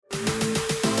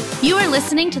You are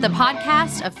listening to the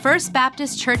podcast of First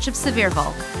Baptist Church of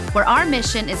Sevierville, where our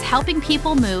mission is helping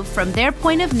people move from their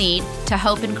point of need to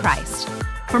hope in Christ.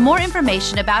 For more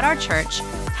information about our church,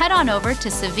 head on over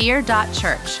to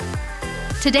severe.church.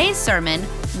 Today's sermon,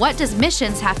 What Does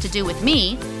Missions Have to Do with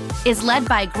Me?, is led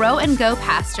by Grow and Go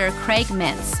pastor Craig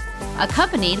Mintz,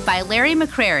 accompanied by Larry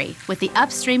McCrary with the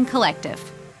Upstream Collective.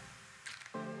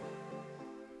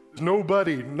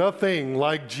 Nobody, nothing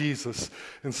like Jesus.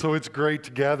 And so it's great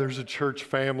to gather as a church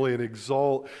family and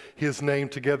exalt his name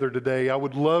together today. I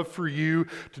would love for you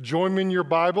to join me in your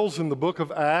Bibles in the book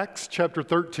of Acts, chapter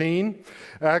 13.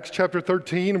 Acts chapter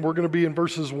 13, and we're going to be in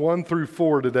verses 1 through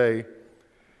 4 today. I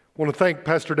want to thank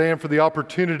Pastor Dan for the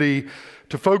opportunity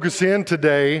to focus in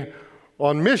today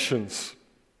on missions.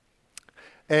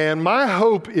 And my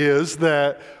hope is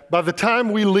that by the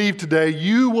time we leave today,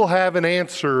 you will have an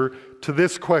answer to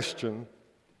this question: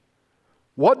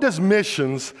 what does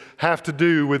missions have to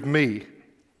do with me?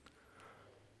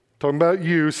 Talking about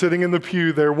you sitting in the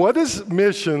pew there. What does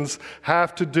missions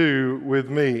have to do with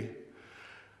me?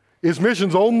 Is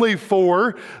missions only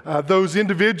for those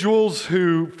individuals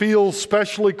who feel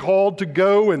specially called to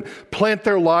go and plant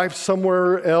their life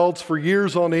somewhere else for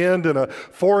years on end in a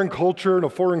foreign culture, in a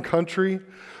foreign country?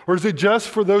 Or is it just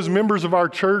for those members of our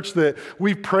church that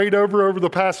we've prayed over the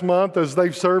past month as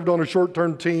they've served on a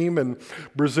short-term team in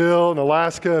Brazil and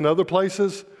Alaska and other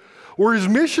places? Or is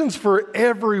missions for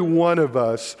every one of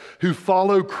us who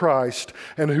follow Christ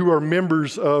and who are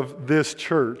members of this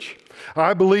church?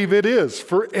 I believe it is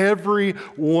for every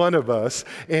one of us.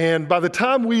 And by the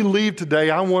time we leave today,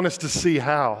 I want us to see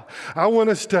how. I want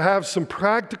us to have some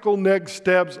practical next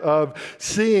steps of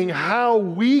seeing how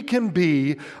we can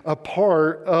be a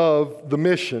part of the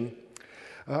mission.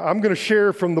 I'm going to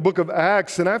share from the book of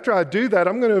Acts, and after I do that,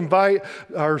 I'm going to invite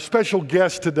our special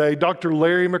guest today, Dr.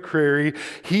 Larry McCrary.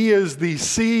 He is the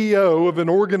CEO of an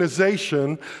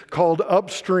organization called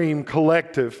Upstream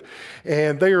Collective,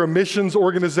 and they are a missions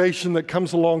organization that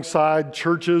comes alongside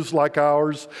churches like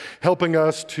ours, helping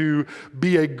us to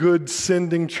be a good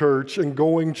sending church and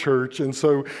going church. And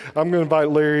so I'm going to invite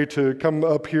Larry to come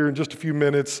up here in just a few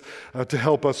minutes to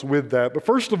help us with that. But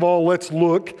first of all, let's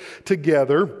look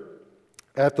together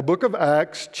at the book of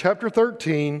Acts, chapter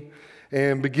 13,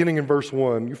 and beginning in verse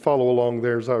 1. You follow along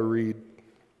there as I read.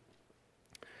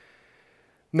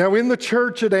 Now in the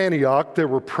church at Antioch, there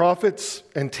were prophets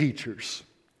and teachers: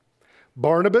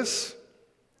 Barnabas,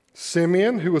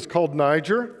 Simeon, who was called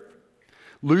Niger,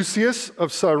 Lucius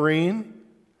of Cyrene,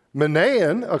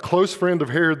 Manaen, a close friend of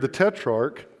Herod the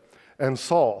Tetrarch, and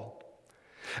Saul.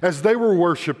 As they were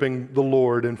worshiping the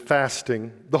Lord and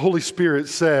fasting, the Holy Spirit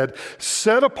said,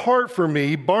 "Set apart for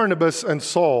me Barnabas and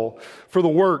Saul for the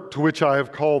work to which I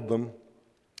have called them."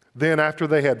 Then after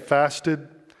they had fasted,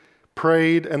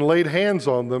 prayed, and laid hands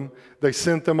on them, they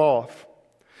sent them off.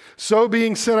 So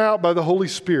being sent out by the Holy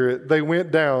Spirit, they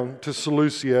went down to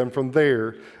Seleucia, and from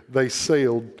there they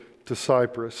sailed to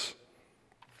Cyprus.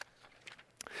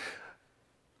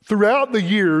 Throughout the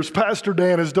years, Pastor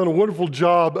Dan has done a wonderful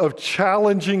job of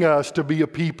challenging us to be a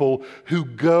people who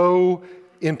go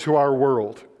into our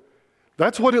world.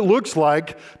 That's what it looks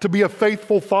like to be a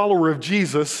faithful follower of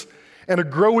Jesus and a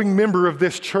growing member of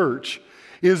this church,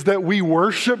 is that we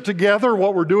worship together,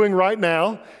 what we're doing right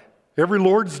now, every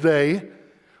Lord's Day.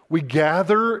 We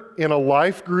gather in a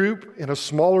life group, in a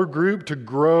smaller group, to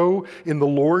grow in the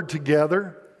Lord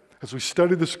together as we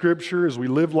study the Scripture, as we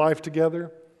live life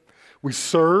together. We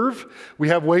serve. We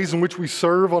have ways in which we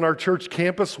serve on our church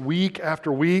campus week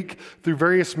after week through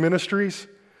various ministries.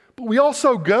 But we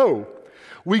also go.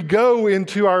 We go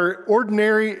into our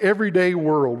ordinary, everyday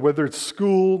world, whether it's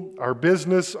school, our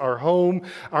business, our home,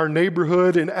 our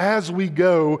neighborhood. And as we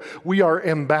go, we are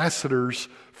ambassadors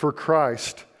for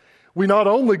Christ. We not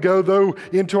only go, though,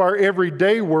 into our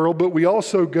everyday world, but we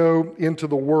also go into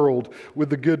the world with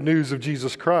the good news of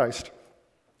Jesus Christ.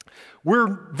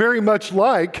 We're very much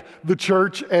like the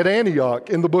church at Antioch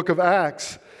in the book of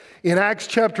Acts. In Acts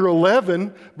chapter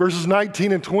 11, verses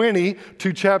 19 and 20,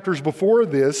 2 chapters before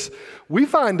this, we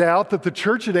find out that the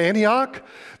church at Antioch,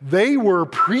 they were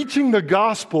preaching the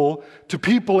gospel to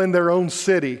people in their own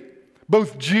city,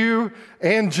 both Jew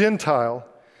and Gentile.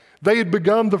 They had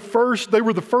they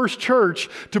were the first church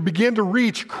to begin to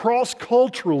reach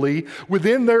cross-culturally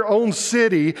within their own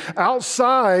city,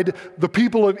 outside the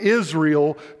people of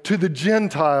Israel, to the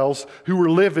Gentiles who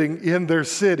were living in their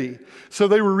city. So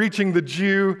they were reaching the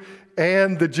Jew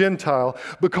and the Gentile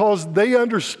because they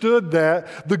understood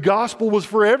that the gospel was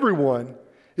for everyone.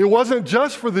 It wasn't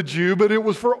just for the Jew, but it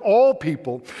was for all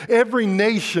people, every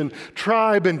nation,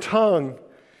 tribe, and tongue.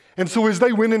 And so as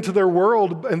they went into their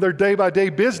world and their day-by-day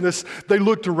business, they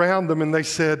looked around them and they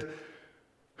said,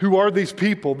 who are these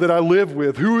people that I live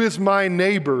with? Who is my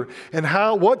neighbor? And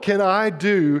what can I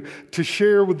do to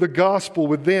share with the gospel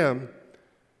with them?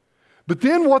 But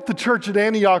then what the church at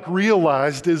Antioch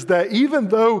realized is that even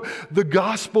though the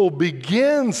gospel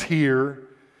begins here,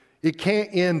 it can't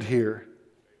end here.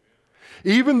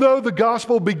 Even though the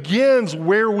gospel begins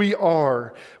where we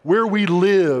are, where we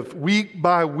live, week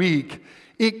by week,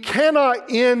 it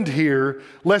cannot end here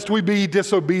lest we be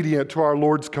disobedient to our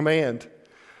Lord's command.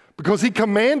 Because he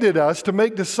commanded us to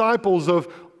make disciples of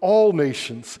all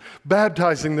nations,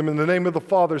 baptizing them in the name of the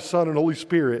Father, Son, and Holy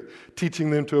Spirit, teaching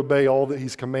them to obey all that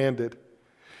he's commanded.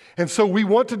 And so we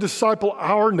want to disciple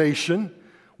our nation.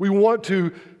 We want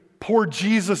to pour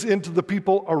Jesus into the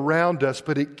people around us,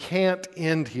 but it can't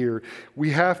end here.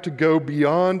 We have to go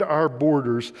beyond our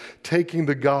borders, taking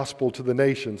the gospel to the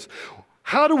nations.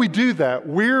 How do we do that?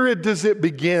 Where does it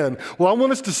begin? Well, I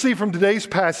want us to see from today's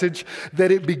passage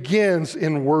that it begins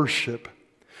in worship.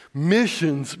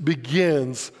 Missions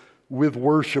begins with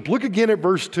worship. Look again at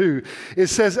verse 2. It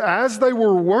says, as they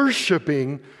were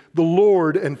worshiping the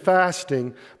Lord and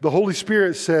fasting, the Holy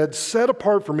Spirit said, set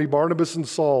apart for me Barnabas and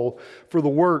Saul for the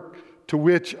work to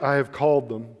which I have called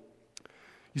them.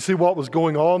 You see what was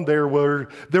going on there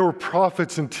were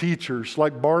prophets and teachers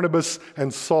like Barnabas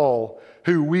and Saul,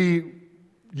 who we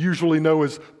usually know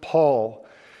as Paul.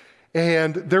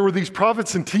 And there were these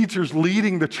prophets and teachers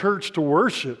leading the church to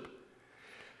worship.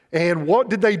 And what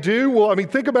did they do? Well,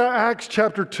 think about Acts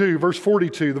chapter 2, verse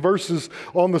 42. The verse is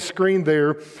on the screen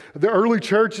there. The early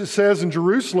church, it says in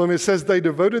Jerusalem, it says they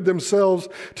devoted themselves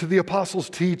to the apostles'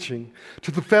 teaching,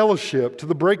 to the fellowship, to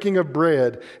the breaking of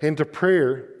bread, and to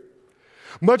prayer.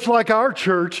 Much like our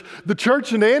church, the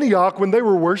church in Antioch, when they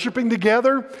were worshiping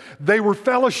together, they were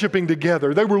fellowshipping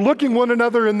together. They were looking one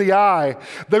another in the eye.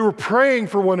 They were praying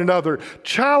for one another,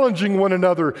 challenging one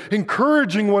another,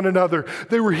 encouraging one another.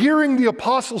 They were hearing the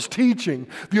apostles' teaching,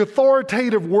 the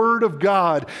authoritative word of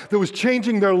God that was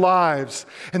changing their lives,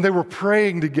 and they were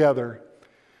praying together.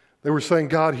 They were saying,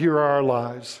 God, here are our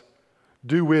lives.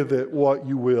 Do with it what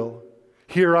you will.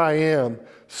 Here I am.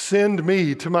 Send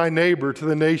me to my neighbor, to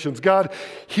the nations. God,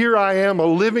 here I am, a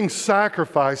living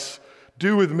sacrifice.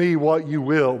 Do with me what you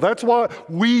will. That's what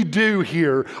we do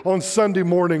here on Sunday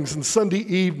mornings and Sunday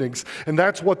evenings. And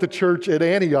that's what the church at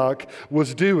Antioch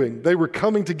was doing. They were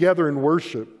coming together in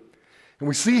worship. And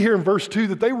we see here in verse 2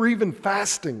 that they were even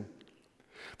fasting.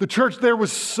 The church there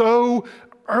was so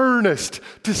earnest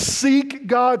to seek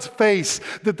God's face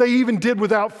that they even did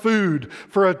without food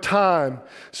for a time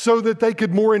so that they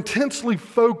could more intensely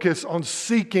focus on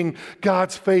seeking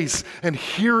God's face and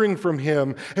hearing from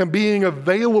him and being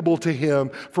available to him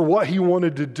for what he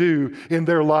wanted to do in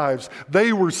their lives.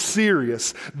 They were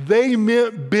serious. They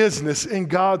meant business in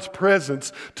God's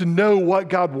presence to know what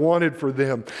God wanted for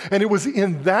them. And it was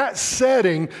in that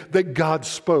setting that God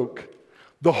spoke.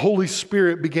 The Holy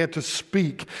Spirit began to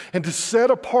speak and to set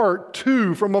apart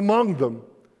two from among them,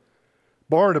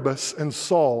 Barnabas and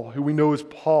Saul, who we know as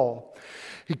Paul.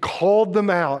 He called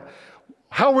them out.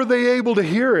 How were they able to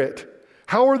hear it?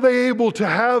 How are they able to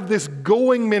have this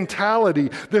going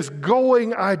mentality, this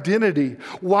going identity?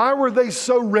 Why were they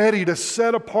so ready to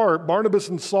set apart Barnabas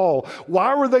and Saul?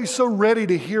 Why were they so ready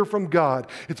to hear from God?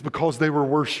 It's because they were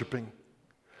worshiping.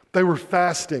 They were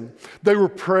fasting. They were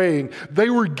praying. They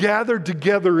were gathered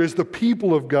together as the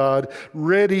people of God,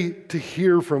 ready to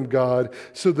hear from God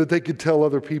so that they could tell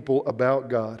other people about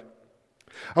God.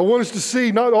 I want us to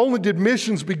see not only did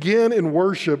missions begin in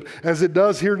worship as it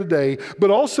does here today,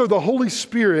 but also the Holy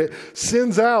Spirit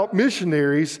sends out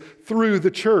missionaries through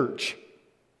the church.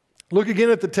 Look again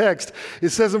at the text.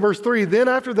 It says in verse 3, then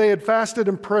after they had fasted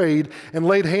and prayed and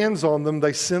laid hands on them,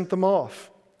 they sent them off.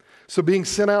 So being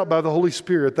sent out by the Holy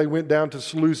Spirit, they went down to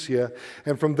Seleucia,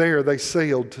 and from there they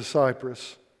sailed to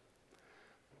Cyprus.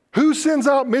 Who sends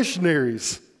out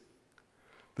missionaries?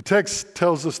 The text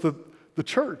tells us that the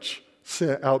church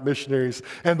sent out missionaries,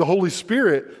 and the Holy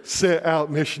Spirit sent out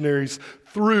missionaries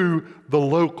through the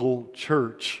local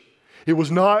church. It was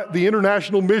not the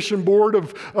International Mission Board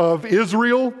of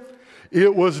Israel.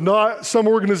 It was not some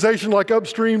organization like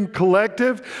Upstream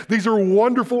Collective. These are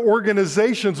wonderful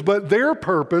organizations, but their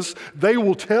purpose, they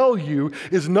will tell you,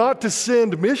 is not to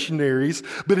send missionaries,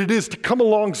 but it is to come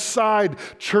alongside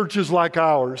churches like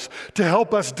ours, to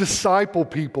help us disciple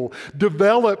people,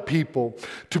 develop people,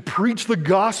 to preach the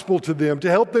gospel to them, to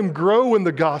help them grow in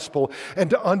the gospel, and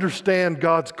to understand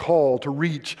God's call to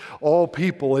reach all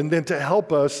people, and then to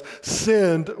help us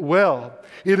send well.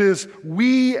 It is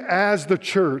we as the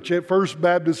church at First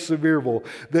Baptist Sevierville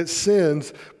that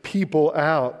sends people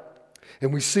out.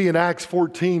 And we see in Acts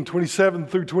 14, 27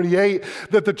 through 28,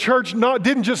 that the church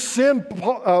didn't just send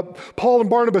Paul and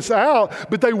Barnabas out,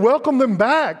 but they welcomed them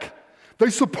back.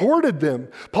 They supported them.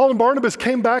 Paul and Barnabas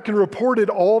came back and reported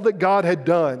all that God had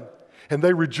done, and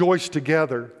they rejoiced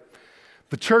together.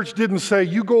 The church didn't say,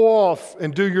 you go off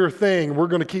and do your thing, we're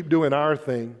going to keep doing our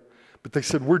thing. But they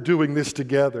said, we're doing this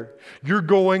together. You're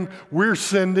going, we're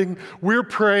sending, we're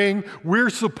praying, we're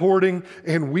supporting,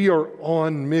 and we are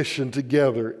on mission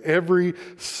together. Every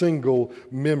single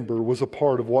member was a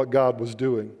part of what God was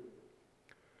doing.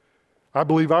 I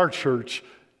believe our church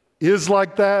is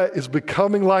like that, is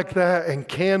becoming like that, and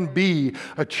can be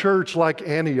a church like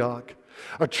Antioch.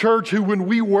 A church who, when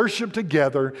we worship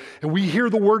together and we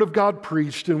hear the word of God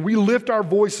preached and we lift our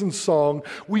voice in song,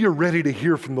 we are ready to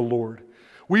hear from the Lord.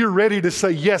 We are ready to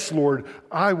say, yes, Lord,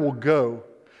 I will go.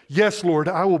 Yes, Lord,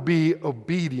 I will be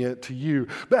obedient to you.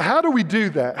 But how do we do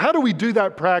that? How do we do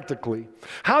that practically?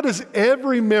 How does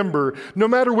every member, no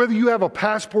matter whether you have a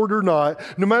passport or not,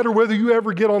 no matter whether you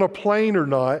ever get on a plane or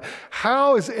not,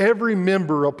 how is every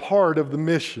member a part of the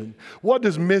mission? What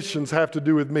does missions have to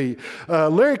do with me?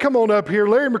 Larry, come on up here.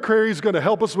 Larry McCrary is going to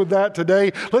help us with that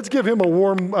today. Let's give him a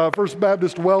warm First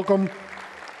Baptist welcome.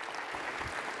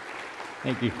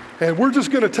 Thank you. And we're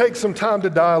just going to take some time to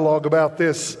dialogue about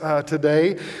this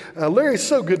today. Larry, it's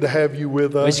so good to have you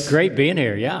with us. It's great being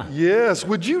here, yeah. Yes.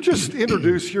 Would you just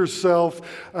introduce yourself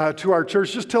to our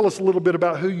church? Just tell us a little bit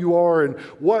about who you are and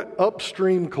what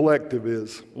Upstream Collective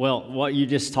is. Well, what you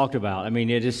just talked about, I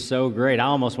mean, it is so great. I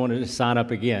almost wanted to sign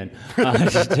up again.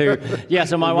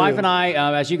 So my wife and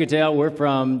I, as you can tell, we're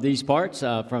from these parts,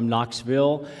 from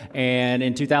Knoxville. And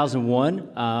in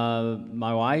 2001,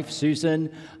 my wife,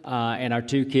 Susan, and our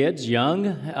two kids,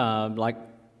 young, like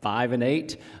 5 and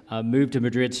 8, moved to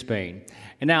Madrid, Spain.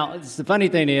 And now, the funny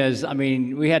thing is, I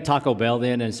mean, we had Taco Bell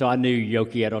then, and so I knew Yo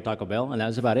quiero Taco Bell, and that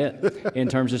was about it in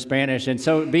terms of Spanish. And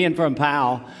so being from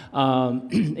PAL,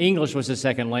 English was the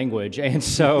second language. And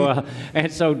so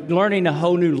learning a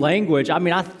whole new language, I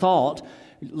mean, I thought,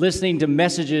 listening to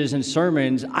messages and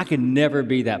sermons, I could never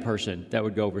be that person that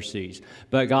would go overseas.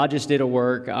 But God just did a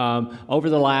work. Over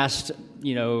the last,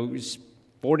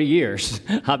 40 years,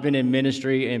 I've been in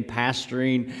ministry and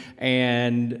pastoring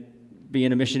and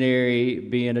being a missionary,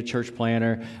 being a church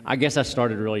planner. I guess I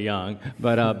started really young,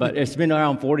 but it's been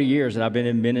around 40 years that I've been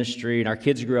in ministry, and our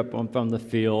kids grew up from the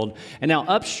field. And now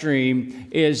Upstream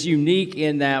is unique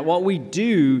in that what we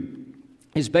do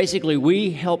is basically we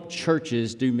help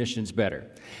churches do missions better.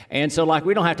 And so,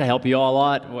 we don't have to help you all a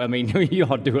lot. I mean, you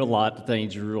all do a lot of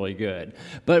things really good.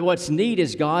 But what's neat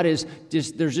is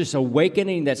there's this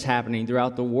awakening that's happening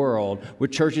throughout the world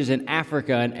with churches in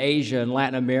Africa and Asia and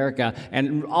Latin America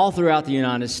and all throughout the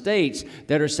United States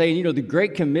that are saying, the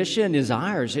Great Commission is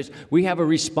ours. We have a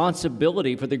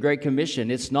responsibility for the Great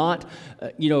Commission. It's not,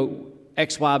 XYB,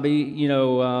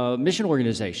 mission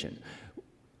organization.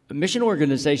 Mission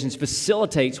organizations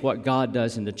facilitates what God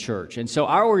does in the church. And so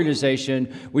our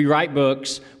organization, we write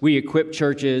books, we equip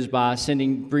churches by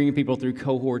bringing people through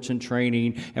cohorts and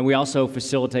training, and we also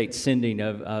facilitate sending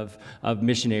of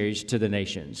missionaries to the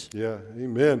nations. Yeah,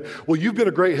 amen. Well, you've been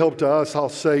a great help to us, I'll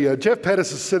say. Jeff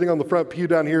Pettis is sitting on the front pew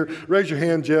down here. Raise your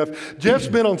hand, Jeff. Jeff's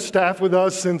been on staff with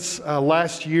us since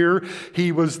last year.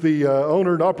 He was the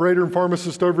owner and operator and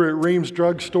pharmacist over at Reams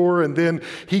Drug Store, and then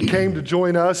he came to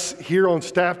join us here on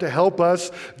staff to help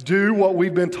us do what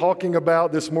we've been talking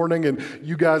about this morning, and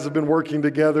you guys have been working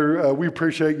together. We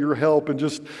appreciate your help and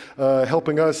just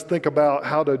helping us think about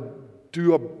how to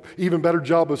do an even better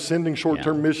job of sending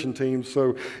short-term mission teams.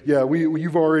 So,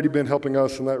 you've already been helping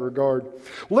us in that regard.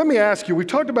 Well, let me ask you, we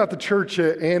talked about the church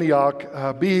at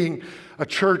Antioch being a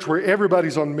church where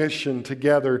everybody's on mission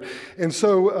together. And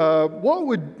so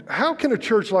how can a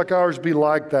church like ours be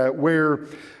like that, where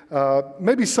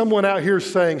maybe someone out here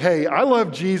is saying, hey, I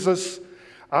love Jesus.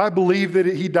 I believe that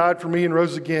he died for me and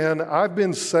rose again. I've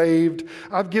been saved.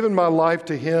 I've given my life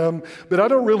to him, but I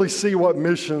don't really see what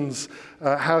missions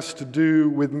has to do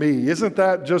with me. Isn't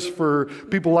that just for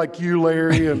people like you,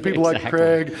 Larry, and people like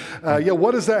Craig?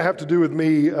 What does that have to do with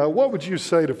me? What would you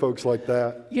say to folks like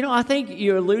that? I think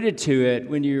you alluded to it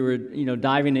when you were,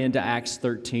 diving into Acts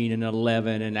 13 and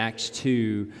 11 and Acts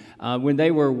 2, when they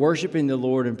were worshiping the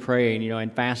Lord and praying,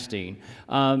 and fasting.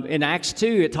 In Acts 2,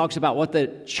 it talks about what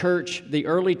the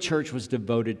early church was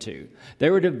devoted to. They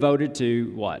were devoted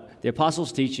to what? The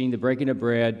apostles' teaching, the breaking of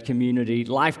bread, community,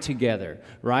 life together,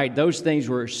 right? Those things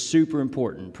were super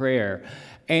important, prayer.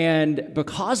 And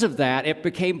because of that, it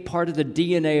became part of the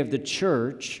DNA of the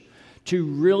church to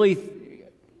really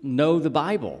know the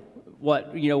Bible,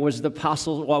 what was the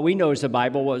apostles, what we know as the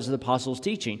Bible was the apostles'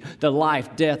 teaching, the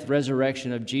life, death,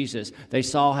 resurrection of Jesus. They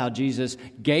saw how Jesus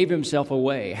gave himself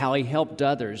away, how he helped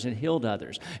others and healed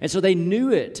others. And so they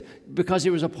knew it because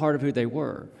it was a part of who they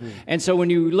were. And so when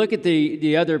you look at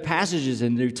the other passages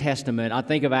in the New Testament, I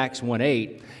think of Acts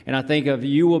 1:8, and I think of,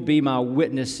 you will be my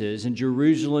witnesses in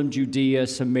Jerusalem, Judea,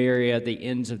 Samaria, the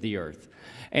ends of the earth.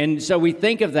 And so we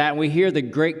think of that, and we hear the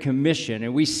Great Commission,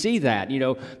 and we see that.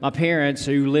 My parents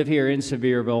who live here in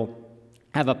Sevierville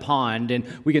have a pond, and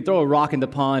we can throw a rock in the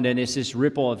pond, and it's this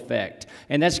ripple effect.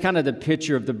 And that's kind of the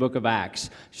picture of the book of Acts,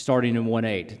 starting in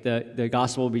 1:8. The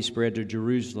gospel will be spread to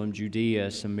Jerusalem,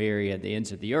 Judea, Samaria, the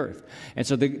ends of the earth. And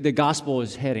so the gospel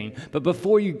is heading. But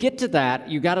before you get to that,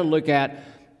 you got to look at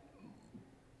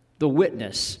the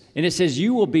witness. And it says,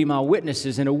 you will be my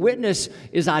witnesses. And a witness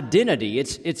is identity.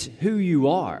 It's who you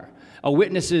are.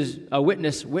 Witnesses,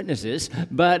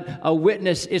 but a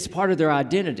witness is part of their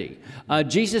identity.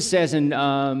 Jesus says in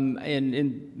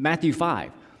Matthew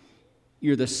 5,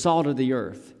 you're the salt of the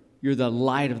earth. You're the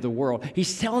light of the world.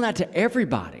 He's telling that to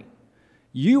everybody.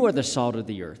 You are the salt of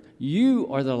the earth. You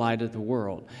are the light of the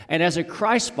world. And as a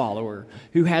Christ follower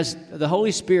who has the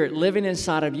Holy Spirit living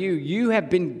inside of you, you have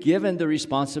been given the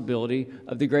responsibility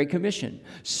of the Great Commission.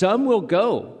 Some will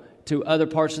go to other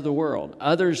parts of the world.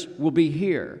 Others will be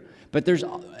here. But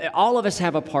all of us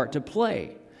have a part to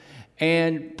play.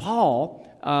 And Paul,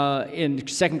 in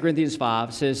 2 Corinthians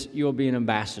 5, says you will be an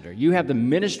ambassador. You have the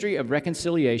ministry of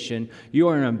reconciliation. You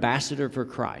are an ambassador for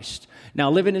Christ. Now,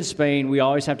 living in Spain, we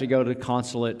always have to go to the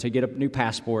consulate to get a new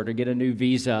passport or get a new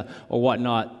visa or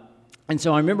whatnot. And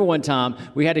so I remember one time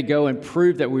we had to go and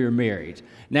prove that we were married.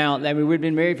 Now, we'd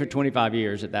been married for 25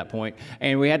 years at that point,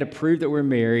 and we had to prove that we're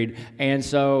married. And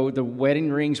so the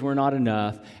wedding rings were not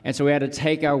enough. And so we had to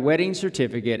take our wedding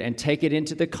certificate and take it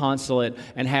into the consulate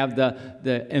and have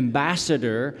the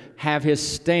ambassador have his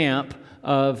stamp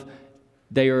of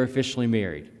they are officially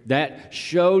married. That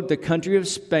showed the country of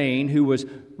Spain, who was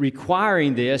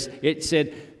requiring this. It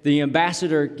said the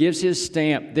ambassador gives his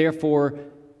stamp, therefore,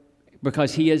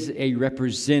 because he is a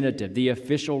representative, the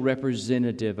official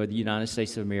representative of the United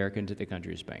States of America to the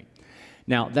country of Spain.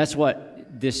 Now, that's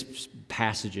what this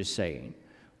passage is saying.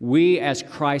 We, as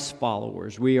Christ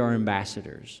followers, we are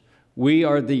ambassadors. We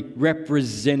are the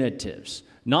representatives.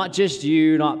 Not just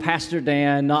you, not Pastor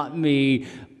Dan, not me.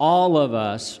 All of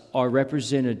us are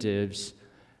representatives,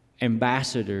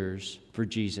 ambassadors for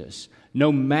Jesus,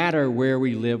 no matter where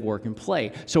we live, work, and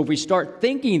play. So if we start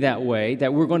thinking that way,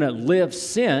 that we're going to live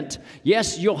sent,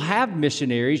 yes, you'll have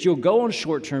missionaries. You'll go on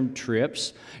short-term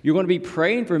trips. You're going to be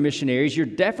praying for missionaries. You're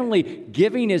definitely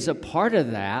giving is a part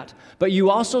of that. But you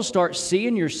also start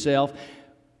seeing yourself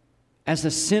as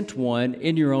the sent one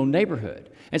in your own neighborhood.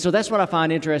 And so that's what I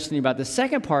find interesting about the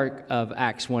second part of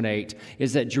Acts 1:8,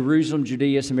 is that Jerusalem,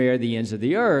 Judea, Samaria, the ends of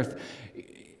the earth.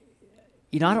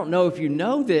 I don't know if you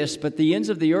know this, but the ends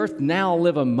of the earth now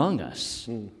live among us.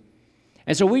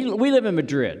 And so we live in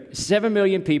Madrid, 7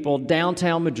 million people,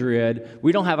 downtown Madrid.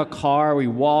 We don't have a car. We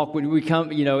walk. We come,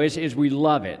 we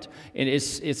love it. And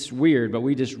it's weird, but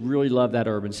we just really love that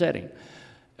urban setting.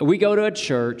 We go to a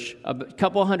church, a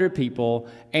couple hundred people,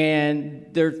 and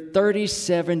there are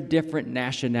 37 different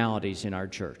nationalities in our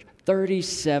church.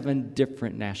 37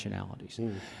 different nationalities.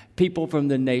 People from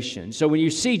the nation. So when you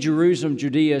see Jerusalem,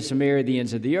 Judea, Samaria, the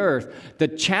ends of the earth, the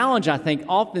challenge, I think,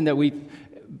 often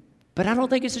but I don't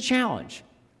think it's a challenge.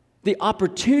 The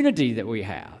opportunity that we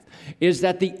have is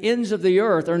that the ends of the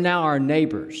earth are now our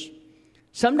neighbors.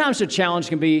 Sometimes the challenge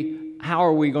can be, how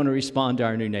are we going to respond to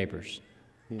our new neighbors?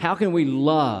 How can we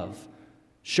love,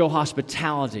 show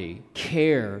hospitality,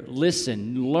 care,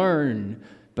 listen, learn,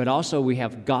 but also we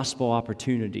have gospel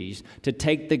opportunities to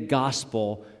take the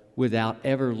gospel without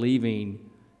ever leaving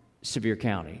Sevier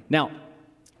County. Now,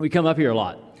 we come up here a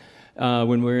lot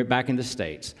when we're back in the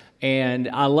States. And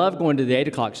I love going to the 8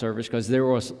 o'clock service because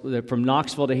from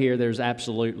Knoxville to here, there's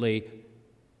absolutely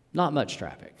not much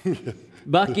traffic.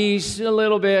 Buc-ee's, a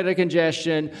little bit of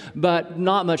congestion, but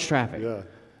not much traffic. Yeah.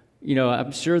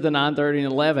 I'm sure the 9:30 and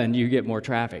 11, you get more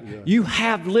traffic. Yeah. You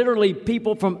have literally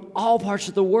people from all parts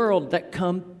of the world that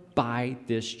come by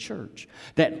this church,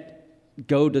 that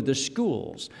go to the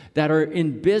schools, that are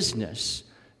in business.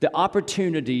 The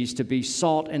opportunities to be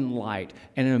salt and light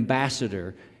and an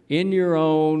ambassador in your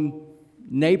own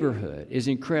neighborhood is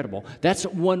incredible. That's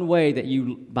one way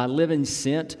that by living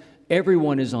sent,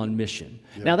 everyone is on mission.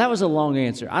 Now, that was a long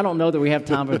answer. I don't know that we have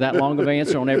time for that long of an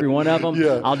answer on every one of them.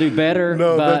 Yeah. I'll do better.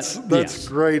 No, but that's yes.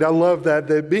 great. I love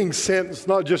that being sent is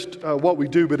not just what we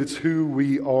do, but it's who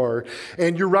we are.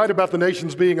 And you're right about the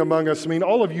nations being among us. I mean,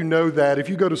 all of you know that. If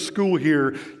you go to school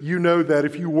here, you know that.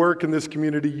 If you work in this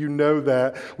community, you know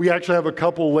that. We actually have a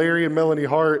couple, Larry and Melanie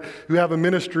Hart, who have a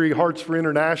ministry, Hearts for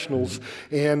Internationals,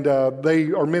 and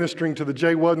they are ministering to the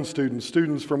J1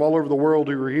 students from all over the world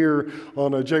who are here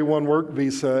on a J1 work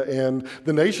visa, and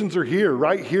the nations are here,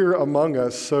 right here among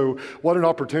us. So what an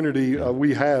opportunity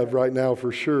we have right now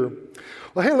for sure.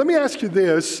 Well, hey, let me ask you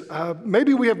this.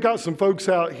 Maybe we have got some folks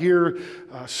out here,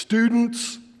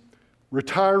 students,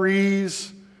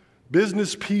 retirees,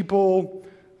 business people,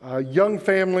 young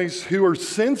families who are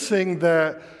sensing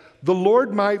that the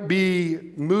Lord might be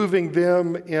moving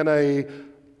them in a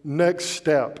next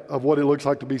step of what it looks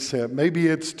like to be sent. Maybe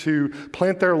it's to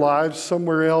plant their lives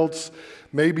somewhere else.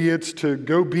 Maybe it's to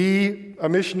go be a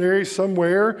missionary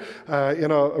somewhere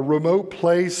in a remote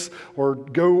place, or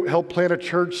go help plant a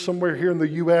church somewhere here in the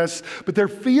U.S. But they're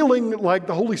feeling like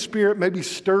the Holy Spirit may be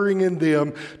stirring in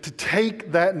them to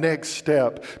take that next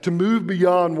step, to move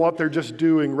beyond what they're just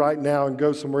doing right now and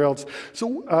go somewhere else.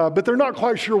 So, but they're not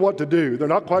quite sure what to do. They're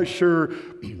not quite sure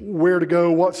where to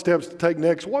go, what steps to take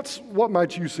next. What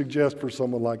might you suggest for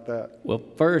someone like that? Well,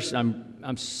 first, I'm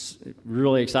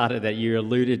really excited that you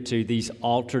alluded to these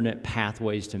alternate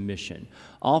pathways to mission.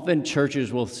 Often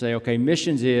churches will say, okay,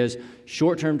 missions is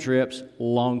short-term trips,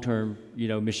 long-term,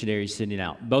 missionaries sending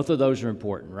out. Both of those are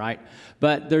important, right?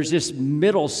 But there's this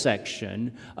middle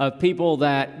section of people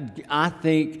that I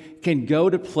think can go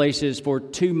to places for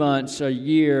 2 months, a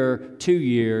year, 2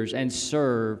 years, and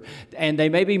serve. And they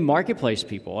may be marketplace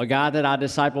people. A guy that I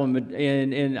disciple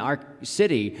in our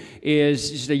city is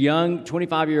just a young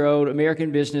 25-year-old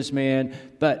American businessman,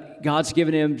 but God's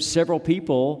given him several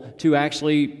people to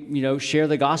actually, share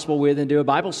the gospel with and do a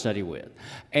Bible study with.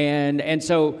 And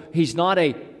so he's not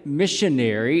a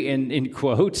missionary, in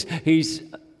quotes. He's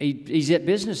at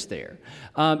business there.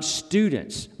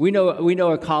 Students, we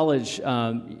know a college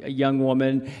a young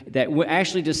woman that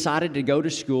actually decided to go to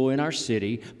school in our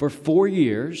city for 4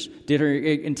 years, did her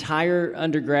entire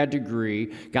undergrad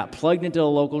degree, got plugged into a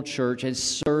local church, and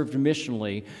served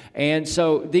missionally. And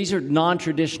so these are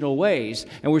non-traditional ways,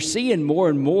 and we're seeing more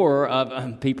and more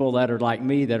of people that are like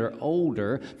me that are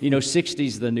older.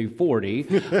 60's the new 40,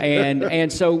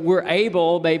 and so we're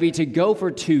able maybe to go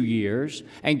for 2 years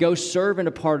and go serve in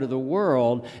a part of the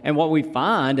world. And what we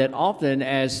find that often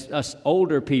as us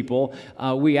older people,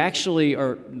 we actually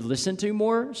are listened to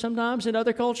more sometimes in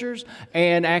other cultures,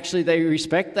 and actually they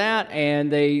respect that,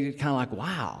 and they kind of like,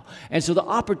 wow. And so the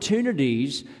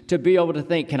opportunities to be able to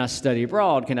think, can I study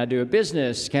abroad? Can I do a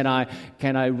business? Can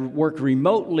I work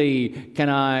remotely? Can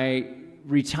I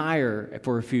retire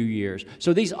for a few years?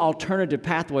 So these alternative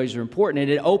pathways are important,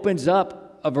 and it opens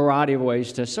up a variety of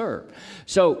ways to serve.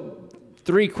 So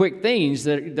 3 quick things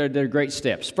that they're great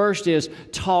steps. First is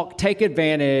take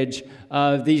advantage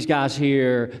of these guys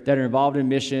here that are involved in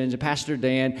missions, Pastor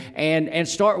Dan, and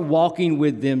start walking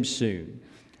with them soon.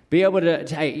 Be able to,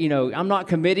 hey, I'm not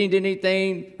committing to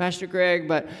anything, Pastor Greg,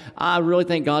 but I really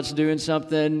think God's doing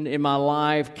something in my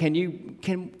life. Can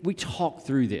we talk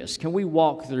through this? Can we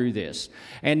walk through this?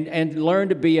 And learn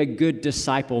to be a good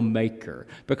disciple maker.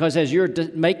 Because as you're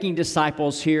making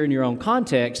disciples here in your own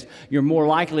context, you're more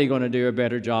likely going to do a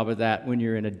better job of that when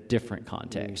you're in a different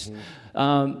context.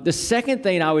 Mm-hmm. The second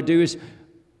thing I would do is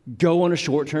go on a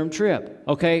short-term trip.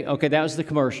 Okay, that was the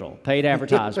commercial, paid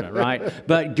advertisement, right?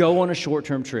 But go on a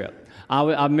short-term trip. I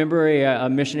remember a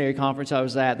missionary conference I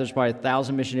was at. There's probably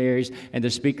 1,000 missionaries, and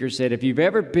the speaker said, if you've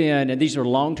ever been, and these are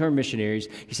long-term missionaries,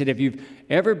 he said, if you've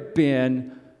ever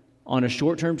been on a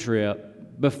short-term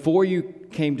trip, before you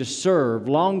came to serve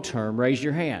long-term, raise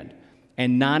your hand.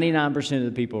 And 99% of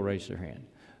the people raised their hand.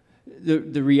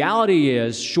 The reality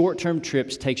is short-term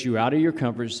trips takes you out of your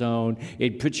comfort zone.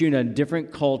 It puts you in a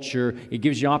different culture. It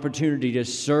gives you opportunity to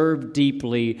serve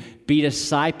deeply, be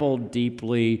discipled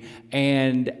deeply,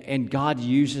 and God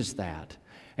uses that.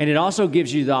 And it also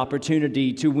gives you the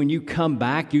opportunity to, when you come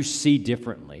back, you see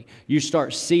differently. You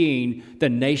start seeing the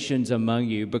nations among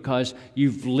you because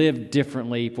you've lived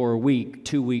differently for a week,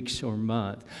 2 weeks, or a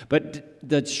month. But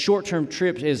the short-term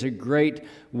trip is a great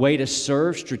way to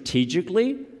serve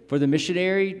strategically for the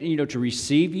missionary, to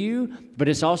receive you, but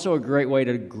it's also a great way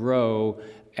to grow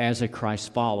as a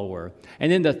Christ follower. And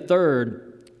then the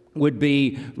third would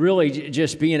be really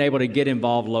just being able to get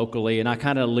involved locally, and I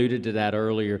kind of alluded to that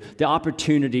earlier. The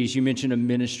opportunities, you mentioned a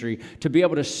ministry, to be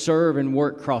able to serve and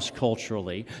work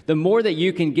cross-culturally. The more that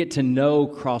you can get to know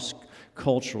cross-culturally,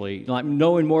 culturally, like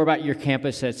knowing more about your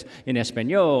campus that's in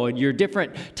Espanol and your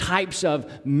different types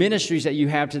of ministries that you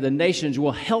have to the nations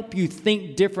will help you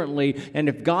think differently. And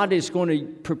if God is going to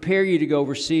prepare you to go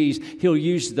overseas, He'll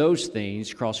use those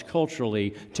things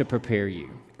cross-culturally to prepare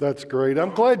you. That's great.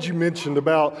 I'm glad you mentioned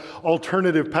about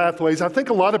alternative pathways. I think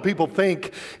a lot of people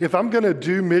think if I'm going to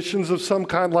do missions of some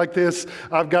kind like this,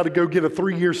 I've got to go get a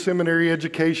 3-year seminary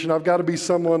education. I've got to be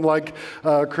someone like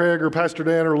Craig or Pastor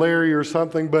Dan or Larry or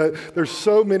something, but there's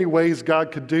so many ways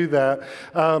God could do that.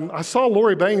 I saw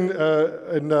Lori Bain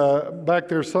back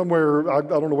there somewhere. I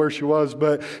don't know where she was,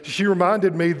 but she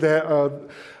reminded me that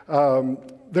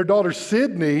their daughter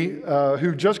Sydney,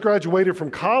 who just graduated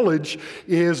from college,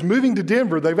 is moving to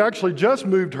Denver. They've actually just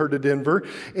moved her to Denver,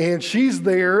 and she's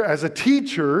there as a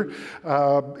teacher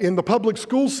in the public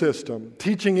school system,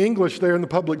 teaching English there in the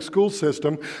public school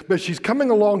system. But she's coming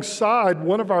alongside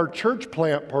one of our church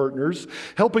plant partners,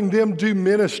 helping them do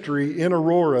ministry in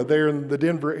Aurora, there in the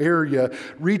Denver area,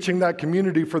 reaching that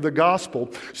community for the gospel.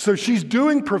 So she's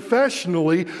doing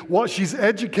professionally what she's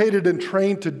educated and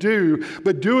trained to do,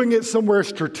 but doing it somewhere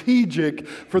strategic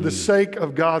for the sake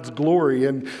of God's glory.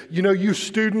 And you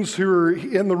students who are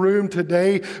in the room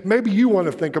today, maybe you want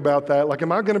to think about that. Like,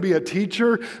 am I going to be a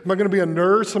teacher? Am I going to be a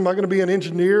nurse? Am I going to be an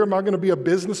engineer? Am I going to be a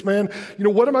businessman?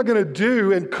 What am I going to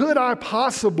do? And could I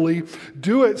possibly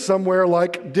do it somewhere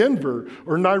like Denver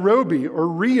or Nairobi or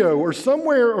Rio or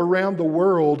somewhere around the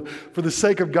world for the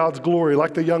sake of God's glory,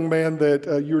 like the young man that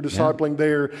you were discipling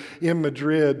there in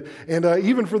Madrid? And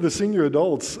even for the senior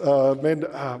adults,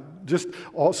 just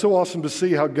so awesome to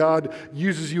see how God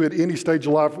uses you at any stage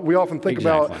of life. We often think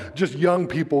about just young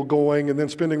people going and then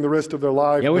spending the rest of their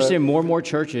life. Yeah, we're seeing more and more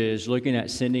churches looking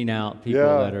at sending out people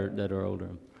that are older.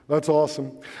 That's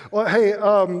awesome. Well, hey,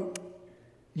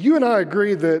 you and I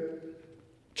agree that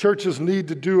churches need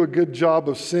to do a good job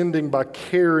of sending by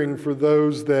caring for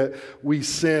those that we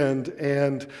send.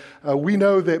 And we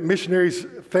know that missionaries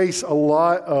face a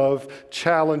lot of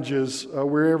challenges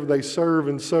wherever they serve.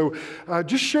 And so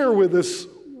just share with us,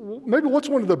 maybe what's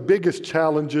one of the biggest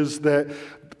challenges that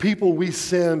people we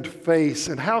send face,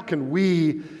 and how can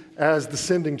we, as the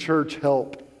sending church,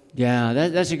 help? Yeah,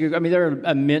 that's a good, there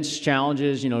are immense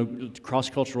challenges,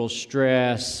 cross-cultural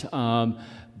stress,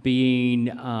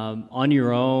 being on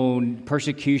your own,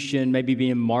 persecution, maybe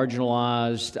being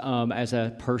marginalized as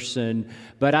a person.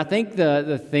 But I think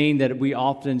the thing that we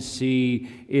often see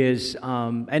is,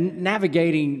 and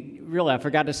navigating, really, I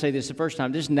forgot to say this the first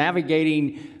time, just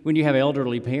navigating when you have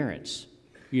elderly parents,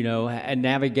 and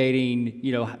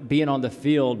navigating, being on the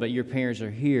field, but your parents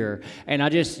are here. And I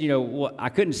just, I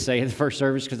couldn't say at the first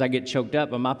service because I get choked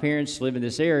up, but my parents live in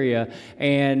this area,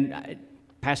 and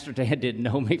Pastor Dad didn't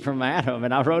know me from Adam,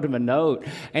 and I wrote him a note,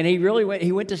 and he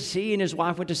went to see, and his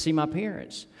wife went to see my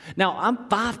parents. Now, I'm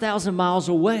 5,000 miles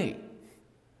away,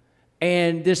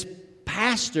 and this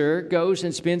pastor goes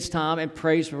and spends time and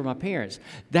prays for my parents.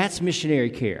 That's missionary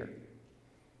care.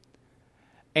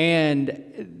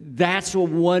 And that's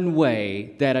one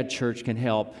way that a church can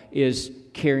help, is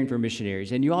caring for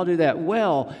missionaries. And you all do that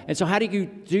well. And so how do you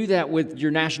do that with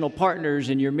your national partners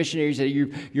and your missionaries that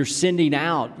you're sending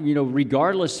out,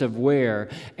 regardless of where?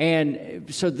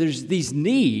 And so there's these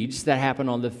needs that happen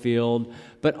on the field.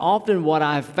 But often what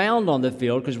I've found on the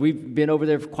field, because we've been over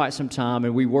there for quite some time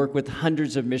and we work with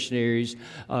hundreds of missionaries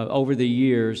over the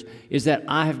years, is that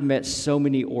I have met so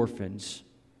many orphans.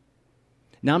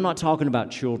 Now, I'm not talking about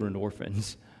children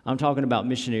orphans. I'm talking about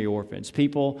missionary orphans,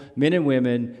 people, men and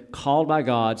women, called by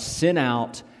God, sent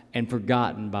out, and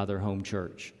forgotten by their home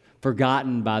church,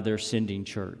 forgotten by their sending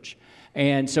church.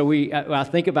 And so I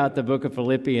think about the book of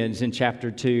Philippians in chapter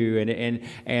 2,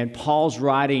 and Paul's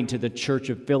writing to the church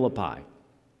of Philippi.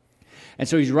 And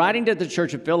so he's writing to the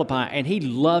church of Philippi, and he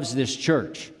loves this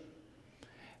church.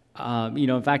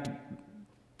 In fact,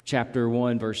 chapter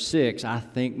 1, verse 6, I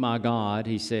thank my God,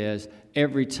 he says,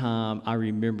 every time I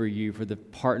remember you for the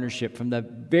partnership from the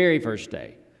very first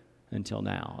day until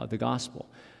now of the gospel.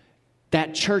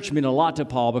 That church meant a lot to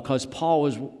Paul because Paul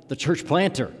was the church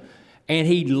planter, and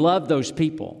he loved those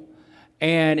people.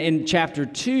 And in chapter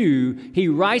 2, he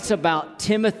writes about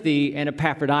Timothy and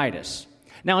Epaphroditus.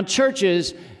 Now, in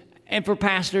churches and for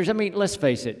pastors, let's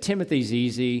face it, Timothy's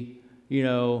easy.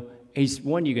 He's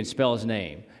one, you can spell his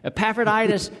name.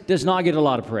 Epaphroditus does not get a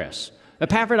lot of press.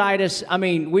 Epaphroditus,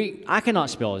 I cannot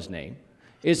spell his name.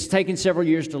 It's taken several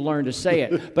years to learn to say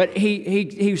it. But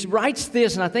he writes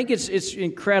this, and I think it's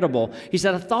incredible. He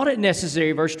said, I thought it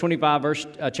necessary, verse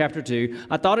 25, chapter 2,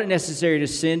 I thought it necessary to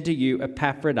send to you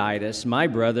Epaphroditus, my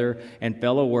brother and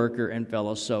fellow worker and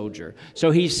fellow soldier. So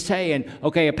he's saying,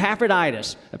 okay,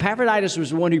 Epaphroditus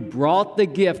was the one who brought the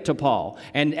gift to Paul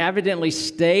and evidently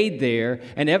stayed there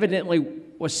and evidently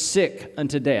was sick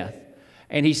unto death.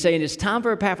 And he's saying it's time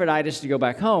for Epaphroditus to go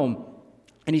back home.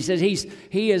 And he says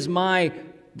he is my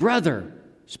brother,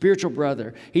 spiritual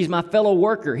brother. He's my fellow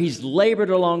worker. He's labored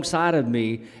alongside of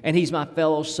me, and he's my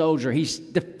fellow soldier. He's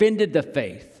defended the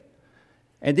faith.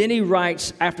 And then he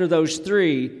writes, after those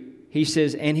three, he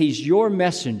says, and he's your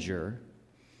messenger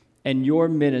and your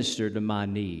minister to my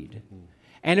need.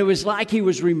 And it was like he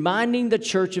was reminding the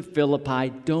church of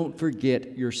Philippi, don't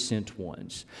forget your sent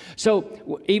ones.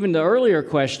 So even the earlier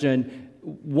question,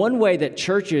 one way that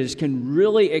churches can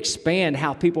really expand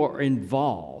how people are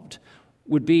involved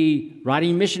would be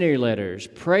writing missionary letters,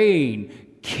 praying,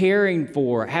 caring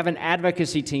for, having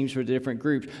advocacy teams for different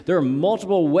groups. There are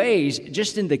multiple ways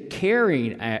just in the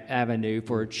caring avenue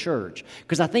for a church,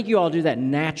 because I think you all do that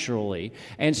naturally.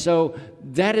 And so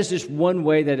that is just one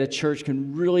way that a church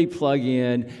can really plug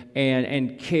in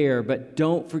and care, but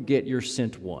don't forget your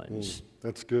sent ones.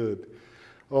 That's good.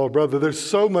 Oh, brother, there's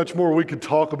so much more we could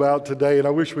talk about today, and I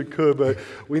wish we could, but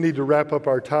we need to wrap up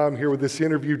our time here with this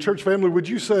interview. Church family, would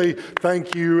you say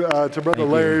thank you to Brother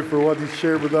Larry for what he's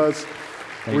shared with us?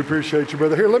 We appreciate you,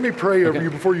 brother. Here, let me pray over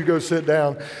you before you go sit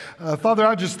down. Father,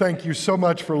 I just thank you so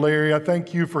much for Larry. I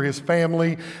thank you for his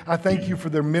family. I thank you for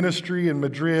their ministry in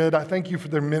Madrid. I thank you for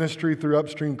their ministry through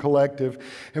Upstream Collective.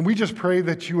 And we just pray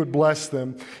that you would bless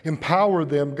them, empower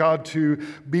them, God, to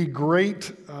be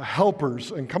great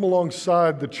helpers and come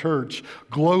alongside the church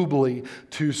globally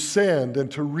to send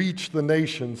and to reach the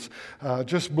nations.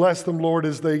 Just bless them, Lord,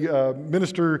 as they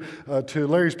minister to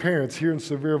Larry's parents here in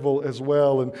Sevierville as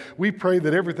well. And we pray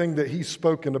that everything that he's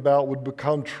spoken about would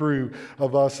become true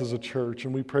of us as a church.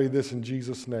 And we pray this in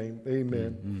Jesus' name.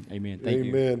 Amen. Mm-hmm. Amen. Thank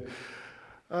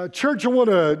you. Church, I want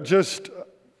to just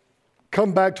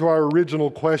come back to our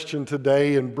original question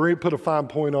today and put a fine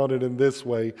point on it in this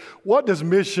way. What does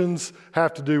missions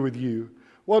have to do with you?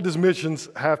 What does missions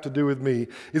have to do with me?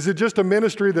 Is it just a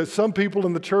ministry that some people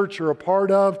in the church are a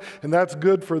part of and that's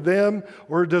good for them?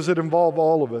 Or does it involve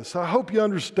all of us? I hope you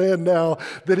understand now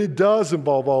that it does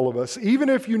involve all of us. Even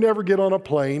if you never get on a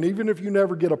plane, even if you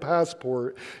never get a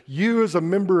passport, you as a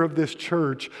member of this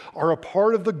church are a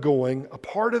part of the going, a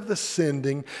part of the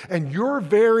sending, and your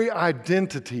very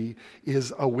identity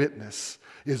is a witness,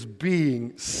 is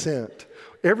being sent.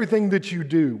 Everything that you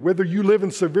do, whether you live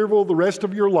in Sevierville the rest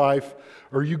of your life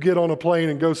or you get on a plane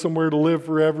and go somewhere to live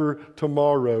forever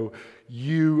tomorrow,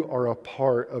 you are a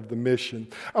part of the mission.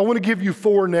 I want to give you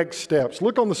 4 next steps.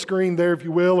 Look on the screen there, if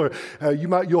you will, or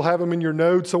you'll have them in your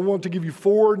notes. I want to give you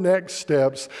 4 next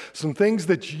steps, some things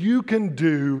that you can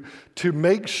do to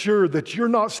make sure that you're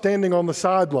not standing on the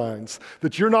sidelines,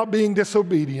 that you're not being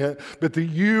disobedient, but that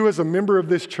you as a member of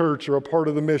this church are a part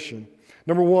of the mission.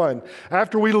 Number 1,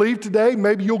 after we leave today,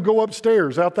 maybe you'll go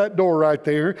upstairs out that door right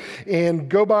there and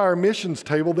go by our missions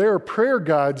table. There are prayer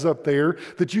guides up there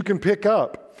that you can pick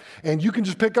up. And you can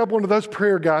just pick up one of those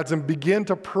prayer guides and begin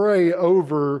to pray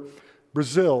over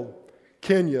Brazil,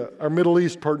 Kenya, our Middle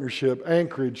East partnership,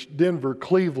 Anchorage, Denver,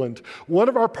 Cleveland. One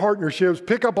of our partnerships,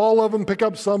 pick up all of them, pick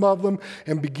up some of them,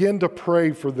 and begin to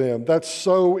pray for them. That's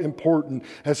so important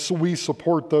as we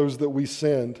support those that we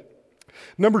send.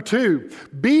 Number 2,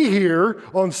 be here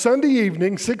on Sunday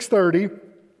evening, 6:30,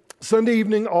 Sunday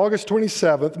evening, August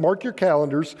 27th. Mark your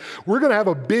calendars. We're going to have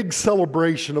a big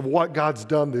celebration of what God's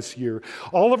done this year.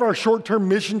 All of our short-term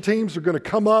mission teams are going to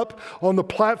come up on the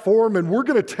platform, and we're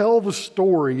going to tell the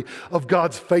story of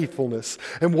God's faithfulness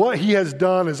and what He has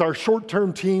done as our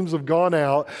short-term teams have gone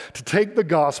out to take the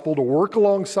gospel, to work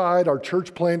alongside our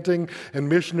church planting and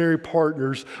missionary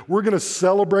partners. We're going to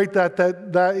celebrate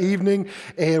that evening,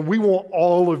 and we want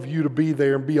all of you to be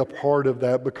there and be a part of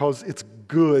that because it's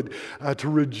good to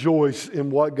rejoice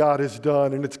in what God has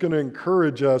done, and it's going to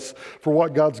encourage us for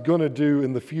what God's going to do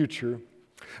in the future.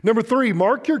 Number 3,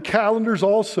 mark your calendars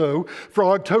also for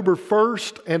October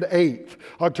 1st and 8th.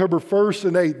 October 1st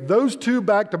and 8th. Those 2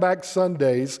 back-to-back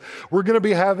Sundays, we're going to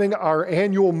be having our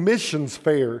annual missions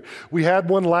fair. We had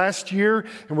one last year,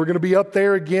 and we're going to be up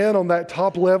there again on that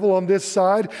top level on this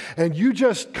side. And you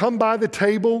just come by the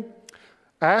table,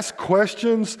 Ask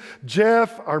questions.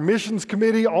 Jeff, our missions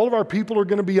committee, all of our people are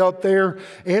going to be up there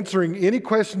answering any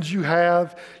questions you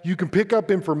have. You can pick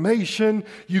up information.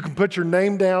 You can put your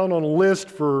name down on a list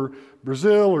for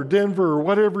Brazil or Denver or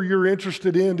whatever you're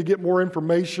interested in to get more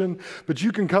information. But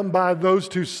you can come by those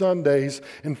 2 Sundays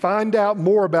and find out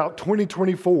more about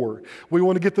 2024. We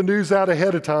want to get the news out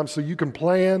ahead of time so you can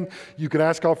plan. You can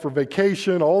ask off for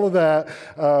vacation, all of that.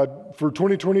 For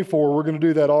 2024, we're going to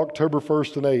do that October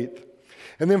 1st and 8th.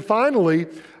 And then finally,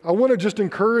 I want to just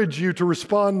encourage you to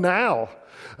respond now.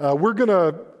 We're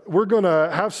going to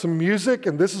have some music,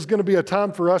 and this is going to be a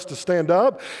time for us to stand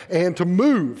up and to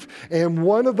move. And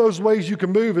one of those ways you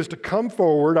can move is to come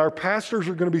forward. Our pastors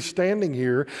are going to be standing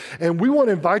here, and we want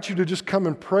to invite you to just come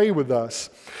and pray with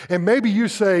us. And maybe you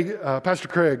say, Pastor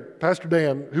Craig, Pastor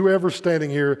Dan, whoever's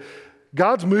standing here,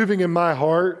 God's moving in my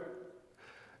heart.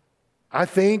 I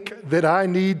think that I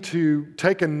need to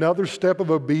take another step of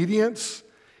obedience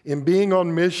in being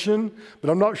on mission, but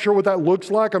I'm not sure what that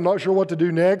looks like. I'm not sure what to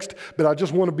do next, but I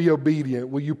just want to be obedient.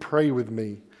 Will you pray with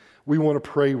me? We want to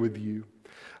pray with you.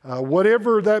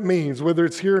 Whatever that means, whether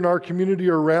it's here in our community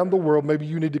or around the world, maybe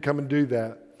you need to come and do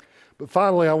that. But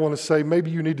finally, I want to say maybe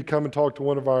you need to come and talk to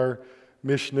one of our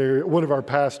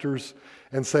pastors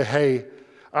and say, hey,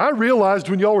 I realized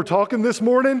when y'all were talking this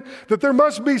morning that there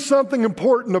must be something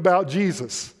important about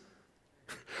Jesus.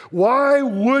 Why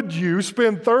would you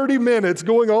spend 30 minutes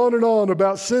going on and on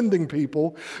about sending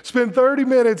people, spend 30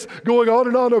 minutes going on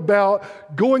and on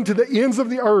about going to the ends of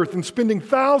the earth and spending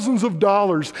thousands of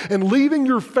dollars and leaving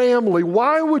your family?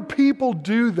 Why would people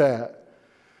do that?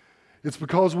 It's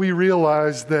because we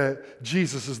realize that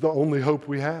Jesus is the only hope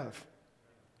we have.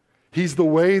 He's the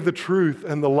way, the truth,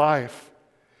 and the life.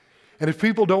 And if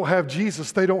people don't have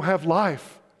Jesus, they don't have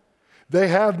life. They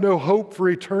have no hope for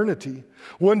eternity.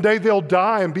 One day they'll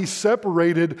die and be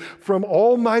separated from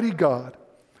Almighty God,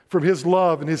 from His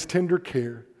love and His tender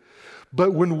care.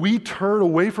 But when we turn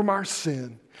away from our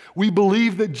sin, we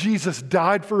believe that Jesus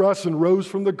died for us and rose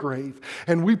from the grave,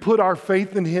 and we put our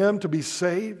faith in Him to be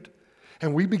saved,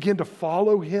 and we begin to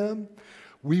follow Him,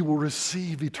 we will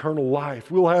receive eternal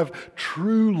life. We'll have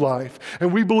true life.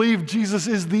 And we believe Jesus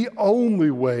is the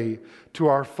only way to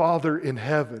our Father in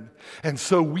heaven. And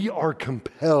so we are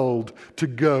compelled to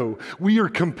go. We are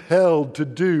compelled to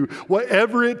do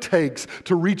whatever it takes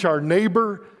to reach our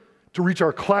neighbor, to reach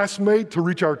our classmate, to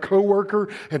reach our coworker,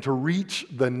 and to reach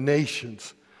the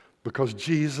nations, because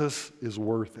Jesus is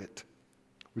worth it.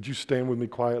 Would you stand with me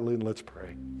quietly and let's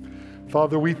pray.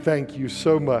 Father, we thank you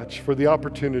so much for the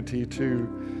opportunity to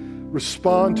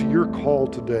respond to your call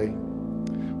today.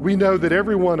 We know that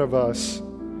every one of us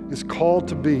is called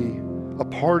to be a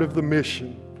part of the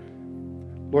mission.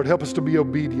 Lord, help us to be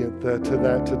obedient to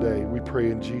that today. We pray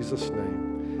in Jesus'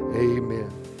 name. Amen.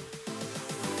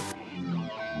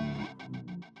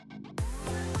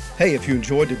 Hey, if you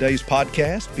enjoyed today's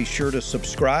podcast, be sure to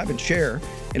subscribe and share.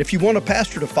 And if you want a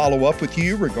pastor to follow up with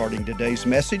you regarding today's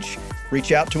message,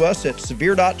 reach out to us at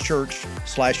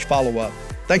severe.church/follow-up.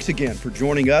 Thanks again for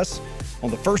joining us on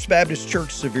the First Baptist Church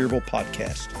Sevierville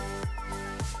podcast.